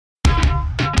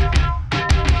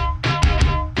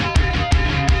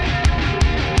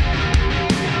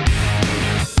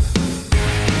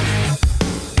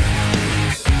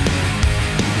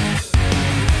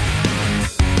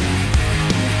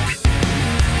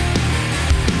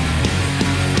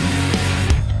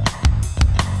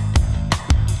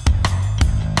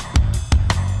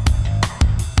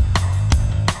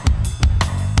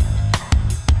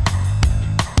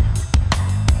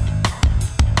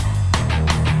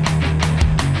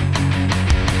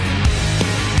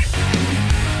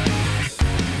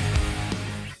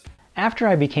After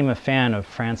I became a fan of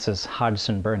Frances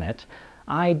Hodgson Burnett,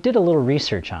 I did a little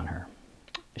research on her.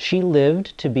 She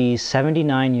lived to be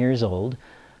 79 years old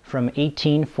from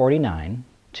 1849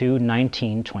 to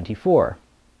 1924.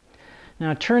 Now,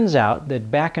 it turns out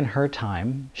that back in her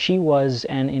time, she was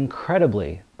an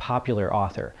incredibly popular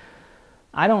author.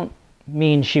 I don't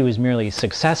mean she was merely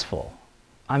successful.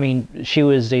 I mean, she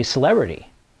was a celebrity,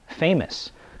 famous.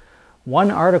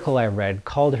 One article I read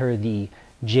called her the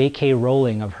J.K.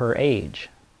 Rowling of her age.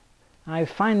 I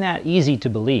find that easy to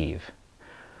believe.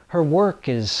 Her work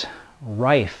is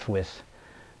rife with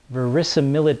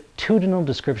verisimilitudinal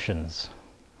descriptions.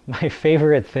 My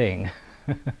favorite thing.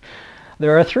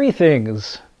 There are three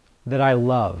things that I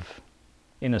love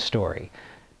in a story: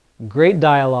 great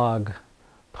dialogue,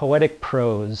 poetic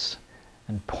prose,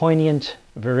 and poignant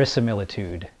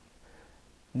verisimilitude.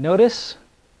 Notice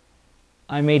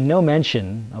I made no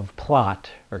mention of plot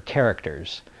or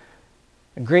characters.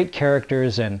 Great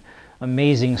characters and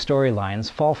amazing storylines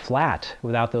fall flat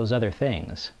without those other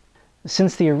things.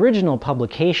 Since the original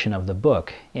publication of the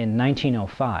book in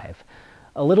 1905,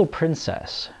 A Little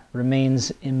Princess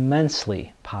remains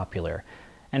immensely popular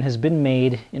and has been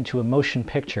made into a motion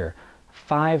picture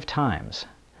 5 times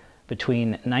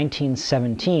between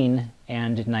 1917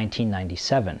 and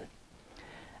 1997.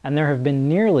 And there have been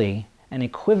nearly an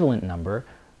equivalent number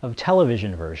of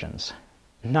television versions,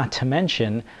 not to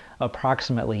mention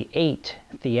approximately 8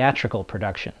 theatrical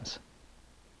productions.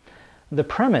 The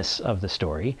premise of the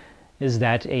story is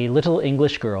that a little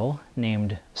English girl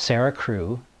named Sarah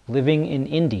Crewe, living in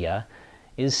India,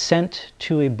 is sent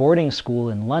to a boarding school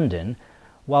in London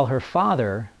while her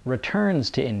father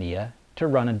returns to India to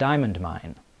run a diamond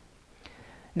mine.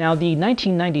 Now, the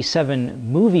 1997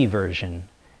 movie version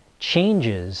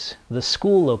changes the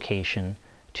school location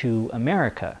to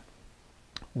America,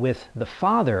 with the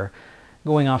father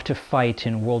going off to fight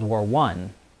in World War I,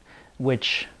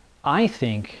 which I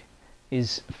think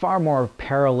is far more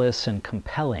perilous and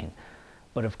compelling.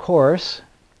 But of course,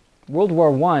 World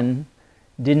War I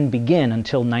didn't begin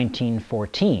until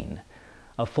 1914,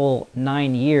 a full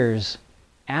 9 years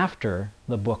after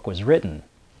the book was written.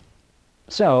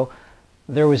 So,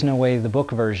 there was no way the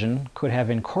book version could have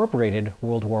incorporated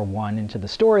World War I into the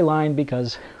storyline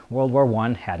because World War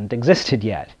I hadn't existed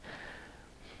yet.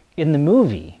 In the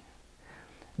movie,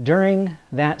 during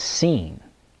that scene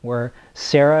where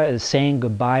Sarah is saying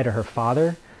goodbye to her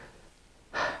father,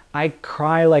 I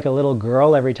cry like a little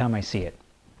girl every time I see it.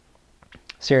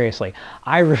 Seriously,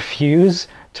 I refuse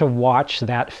to watch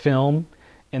that film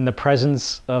in the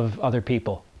presence of other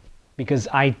people because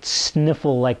I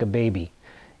sniffle like a baby.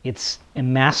 It's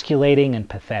emasculating and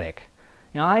pathetic.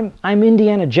 You know, I'm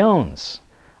Indiana Jones.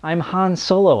 I'm Han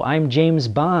Solo. I'm James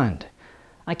Bond.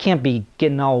 I can't be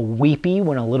getting all weepy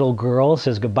when a little girl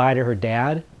says goodbye to her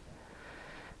dad.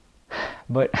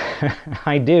 But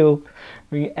I do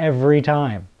every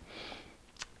time.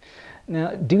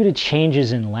 Now, due to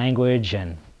changes in language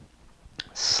and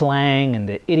slang and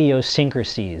the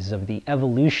idiosyncrasies of the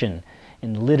evolution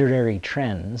in literary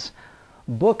trends,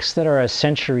 books that are a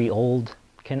century old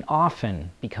can often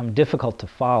become difficult to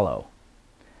follow.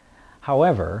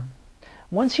 However,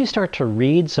 once you start to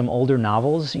read some older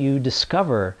novels, you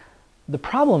discover the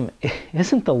problem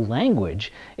isn't the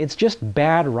language, it's just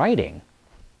bad writing.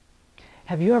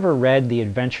 Have you ever read The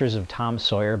Adventures of Tom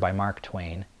Sawyer by Mark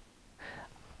Twain?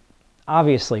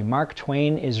 Obviously, Mark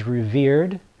Twain is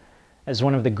revered as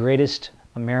one of the greatest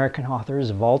American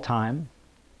authors of all time,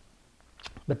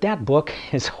 but that book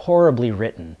is horribly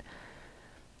written.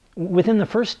 Within the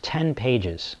first 10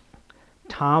 pages,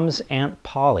 Tom's Aunt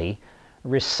Polly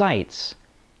recites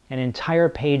an entire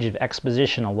page of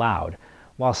exposition aloud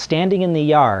while standing in the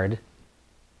yard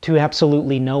to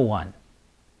absolutely no one.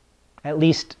 At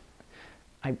least,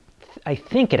 I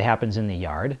think it happens in the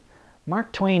yard.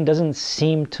 Mark Twain doesn't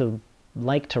seem to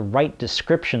like to write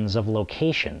descriptions of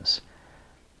locations.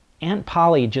 Aunt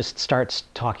Polly just starts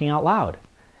talking out loud,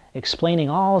 explaining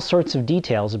all sorts of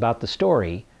details about the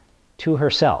story to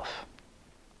herself.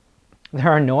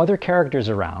 There are no other characters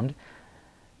around,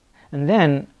 and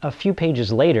then a few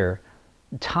pages later,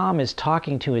 Tom is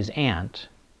talking to his aunt.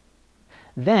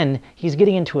 Then he's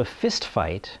getting into a fist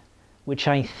fight, which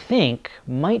I think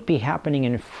might be happening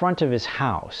in front of his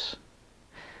house.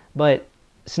 But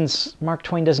since Mark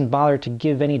Twain doesn't bother to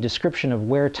give any description of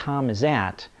where Tom is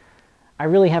at, I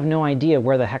really have no idea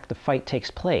where the heck the fight takes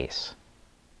place.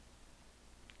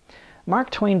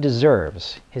 Mark Twain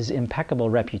deserves his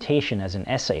impeccable reputation as an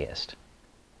essayist,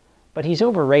 but he's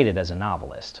overrated as a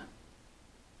novelist.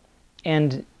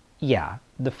 And yeah,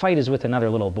 the fight is with another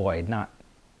little boy, not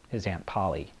his Aunt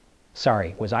Polly.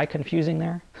 Sorry, was I confusing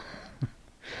there?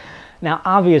 Now,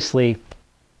 obviously,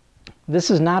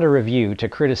 this is not a review to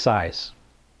criticize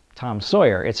Tom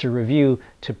Sawyer. It's a review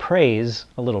to praise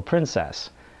A Little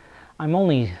Princess. I'm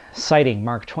only citing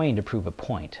Mark Twain to prove a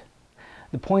point.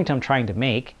 The point I'm trying to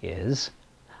make is,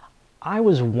 I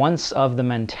was once of the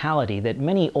mentality that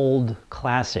many old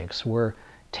classics were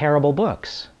terrible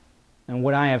books. And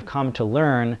what I have come to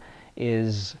learn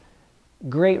is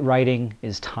great writing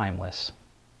is timeless.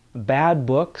 Bad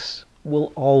books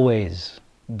will always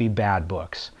be bad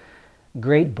books.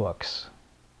 Great books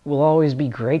will always be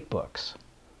great books.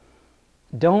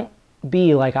 Don't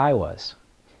be like I was.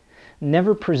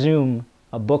 Never presume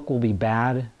a book will be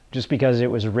bad just because it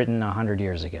was written 100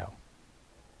 years ago.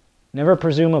 Never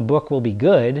presume a book will be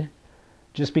good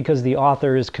just because the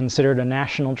author is considered a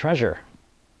national treasure.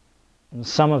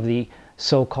 Some of the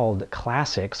so-called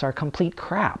classics are complete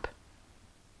crap.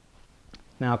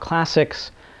 Now,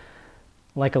 classics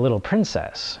like A Little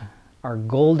Princess are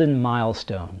golden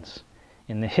milestones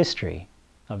in the history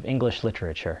of English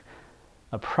literature,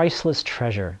 a priceless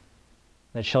treasure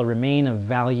that shall remain of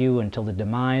value until the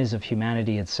demise of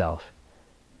humanity itself.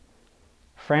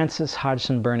 Frances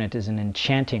Hodgson Burnett is an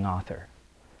enchanting author.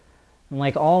 And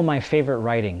like all my favorite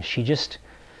writing, she just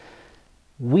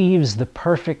weaves the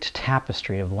perfect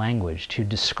tapestry of language to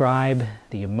describe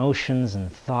the emotions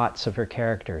and thoughts of her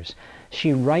characters.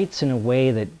 She writes in a way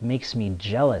that makes me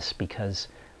jealous because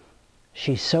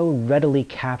she so readily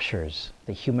captures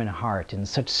the human heart in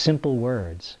such simple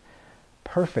words,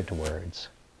 perfect words,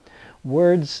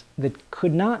 words that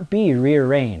could not be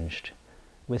rearranged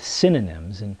with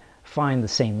synonyms and find the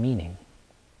same meaning.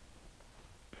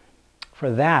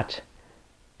 For that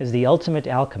is the ultimate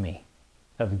alchemy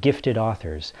of gifted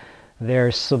authors,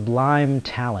 their sublime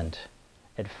talent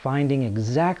at finding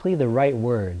exactly the right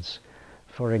words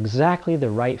for exactly the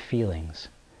right feelings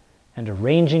and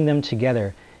arranging them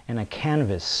together in a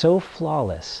canvas so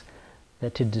flawless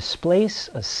that to displace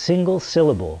a single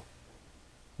syllable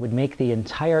would make the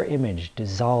entire image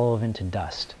dissolve into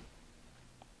dust.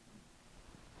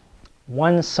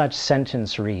 One such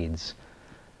sentence reads,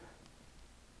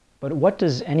 "But what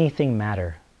does anything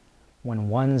matter when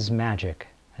one's magic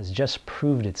has just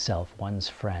proved itself one's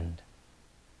friend?"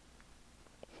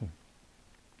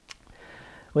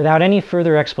 Without any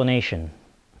further explanation,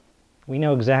 we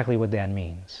know exactly what that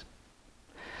means.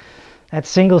 That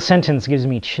single sentence gives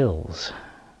me chills.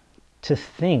 To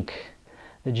think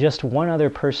that just one other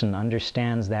person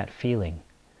understands that feeling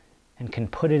and can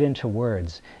put it into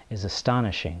words is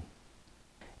astonishing.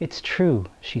 "It's true,"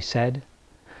 she said.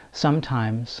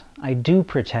 "Sometimes I do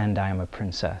pretend I am a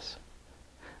princess.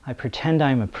 I pretend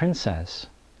I am a princess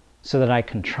so that I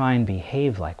can try and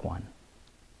behave like one."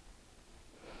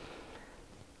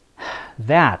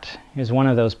 That is one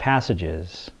of those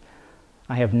passages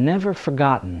I have never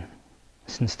forgotten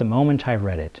since the moment I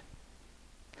read it.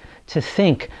 To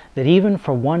think that even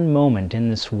for one moment in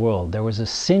this world there was a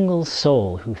single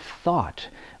soul who thought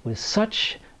with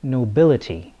such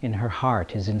nobility in her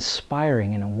heart is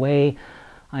inspiring in a way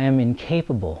I am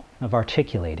incapable of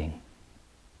articulating.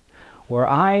 Were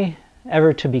I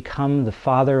ever to become the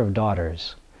father of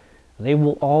daughters, they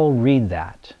will all read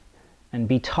that and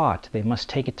be taught they must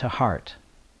take it to heart.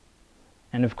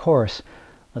 And of course,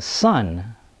 a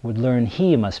son would learn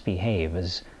he must behave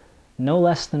as no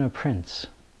less than a prince.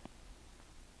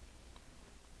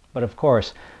 But of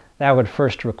course, that would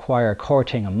first require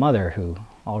courting a mother who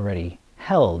already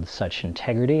held such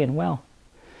integrity, and well,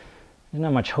 there's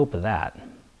not much hope of that.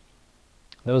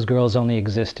 Those girls only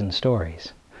exist in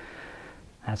stories.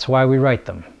 That's why we write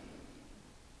them.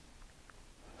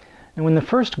 And when the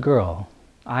first girl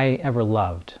I ever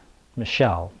loved,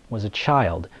 Michelle, was a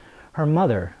child, her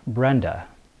mother, Brenda,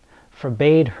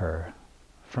 forbade her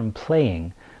from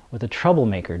playing with a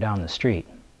troublemaker down the street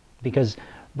because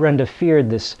Brenda feared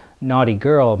this naughty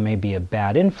girl may be a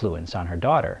bad influence on her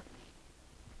daughter.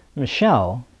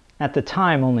 Michelle, at the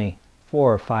time only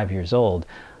 4 or 5 years old,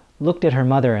 looked at her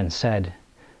mother and said,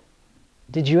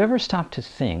 "Did you ever stop to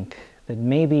think that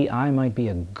maybe I might be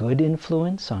a good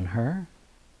influence on her?"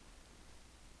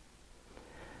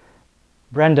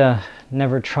 Brenda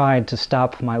never tried to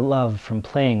stop my love from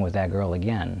playing with that girl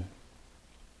again.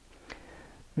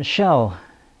 Michelle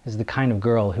is the kind of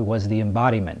girl who was the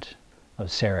embodiment of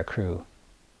Sarah Crewe.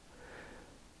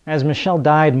 As Michelle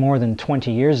died more than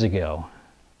 20 years ago,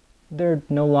 there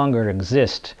no longer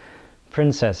exist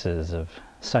princesses of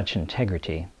such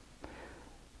integrity.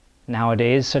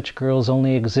 Nowadays, such girls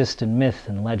only exist in myth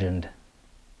and legend.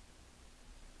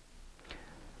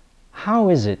 How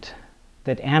is it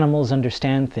that animals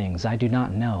understand things I do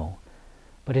not know,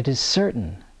 but it is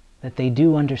certain that they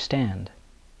do understand?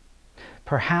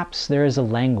 Perhaps there is a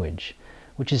language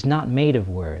which is not made of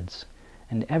words,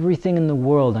 and everything in the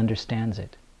world understands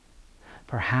it.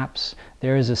 Perhaps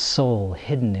there is a soul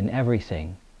hidden in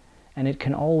everything, and it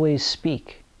can always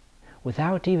speak,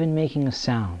 without even making a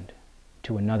sound,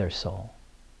 to another soul.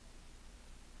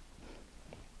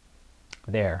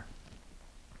 There.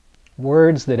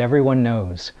 Words that everyone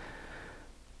knows.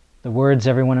 The words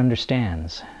everyone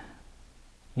understands.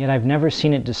 Yet I've never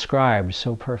seen it described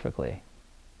so perfectly.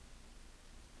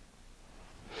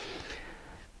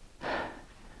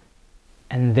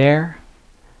 And there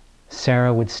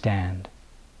Sarah would stand,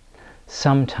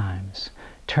 sometimes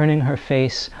turning her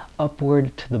face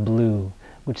upward to the blue,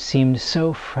 which seemed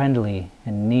so friendly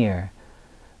and near,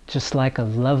 just like a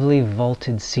lovely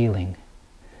vaulted ceiling,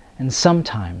 and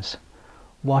sometimes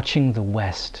watching the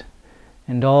west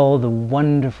and all the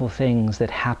wonderful things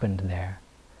that happened there,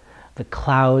 the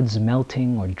clouds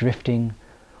melting or drifting,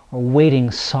 or waiting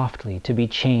softly to be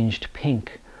changed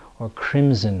pink or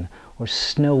crimson or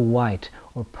snow white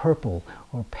or purple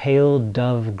or pale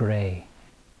dove gray.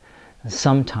 And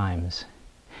sometimes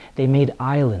they made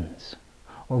islands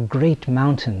or great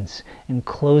mountains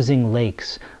enclosing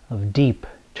lakes of deep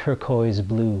turquoise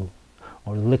blue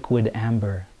or liquid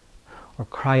amber or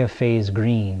cryophase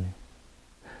green.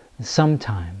 And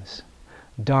sometimes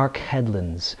dark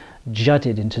headlands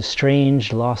jutted into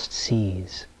strange lost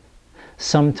seas.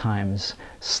 Sometimes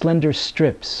slender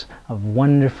strips of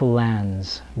wonderful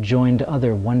lands joined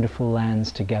other wonderful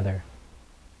lands together.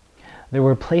 There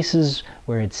were places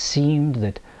where it seemed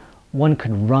that one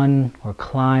could run or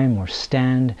climb or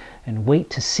stand and wait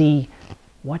to see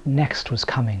what next was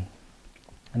coming,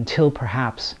 until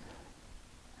perhaps,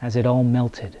 as it all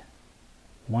melted,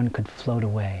 one could float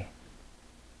away.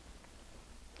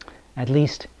 At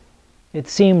least, it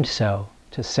seemed so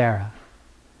to Sarah,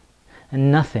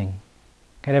 and nothing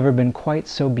had ever been quite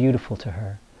so beautiful to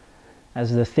her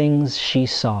as the things she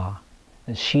saw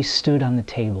as she stood on the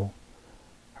table,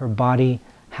 her body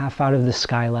half out of the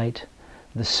skylight,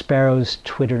 the sparrows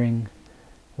twittering,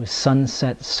 with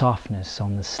sunset softness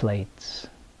on the slates.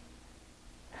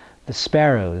 The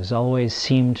sparrows always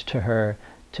seemed to her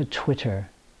to twitter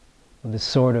with a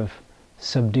sort of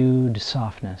subdued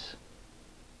softness,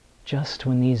 just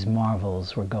when these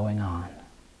marvels were going on.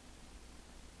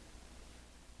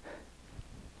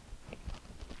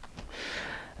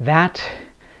 That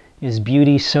is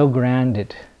beauty so grand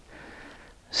it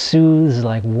soothes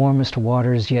like warmest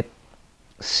waters, yet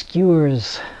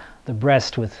skewers the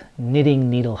breast with knitting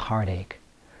needle heartache.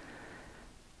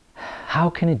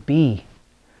 How can it be?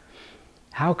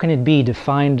 How can it be to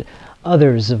find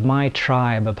others of my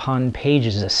tribe upon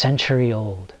pages a century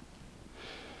old?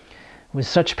 With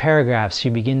such paragraphs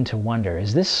you begin to wonder,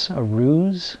 is this a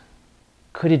ruse?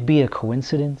 Could it be a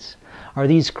coincidence? Are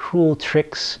these cruel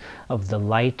tricks of the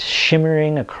light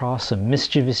shimmering across a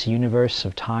mischievous universe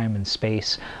of time and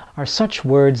space? Are such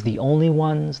words the only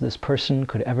ones this person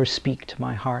could ever speak to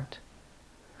my heart?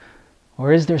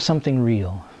 Or is there something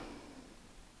real?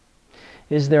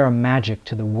 Is there a magic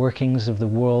to the workings of the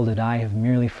world that I have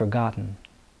merely forgotten?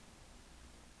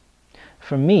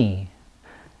 For me,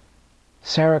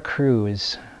 Sarah Crewe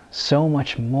is so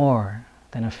much more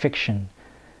than a fiction.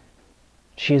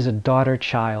 She is a daughter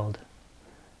child,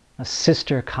 a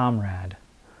sister comrade,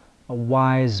 a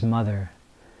wise mother,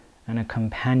 and a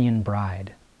companion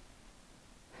bride.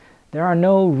 There are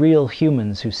no real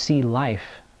humans who see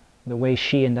life the way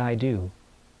she and I do,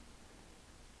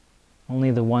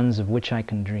 only the ones of which I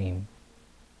can dream.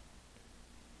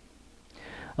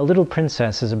 A Little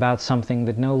Princess is about something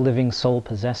that no living soul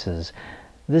possesses.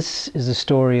 This is a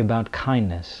story about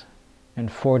kindness and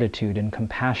fortitude and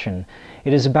compassion.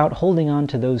 It is about holding on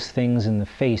to those things in the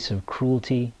face of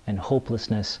cruelty and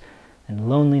hopelessness and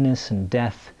loneliness and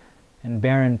death and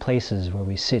barren places where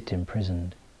we sit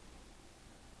imprisoned.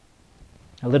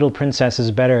 A Little Princess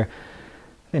is better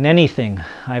than anything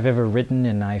I've ever written,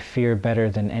 and I fear better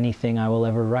than anything I will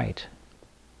ever write.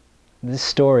 This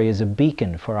story is a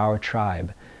beacon for our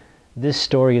tribe. This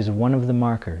story is one of the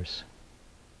markers.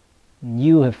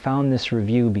 You have found this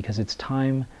review because it's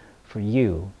time for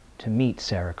you to meet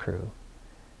Sarah Crewe.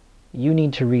 You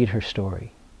need to read her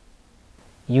story.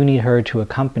 You need her to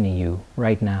accompany you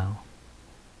right now.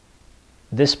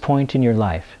 This point in your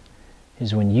life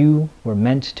is when you were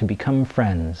meant to become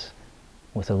friends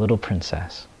with a little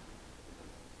princess.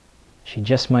 She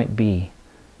just might be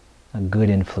a good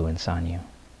influence on you.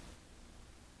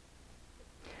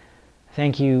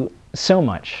 Thank you so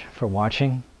much for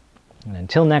watching, and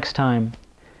until next time,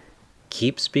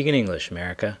 keep speaking English,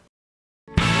 America.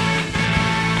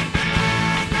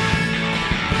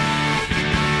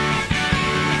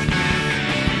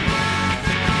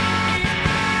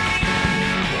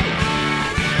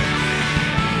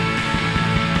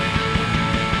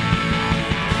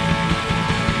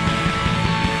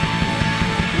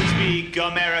 speak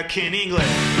American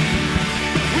English.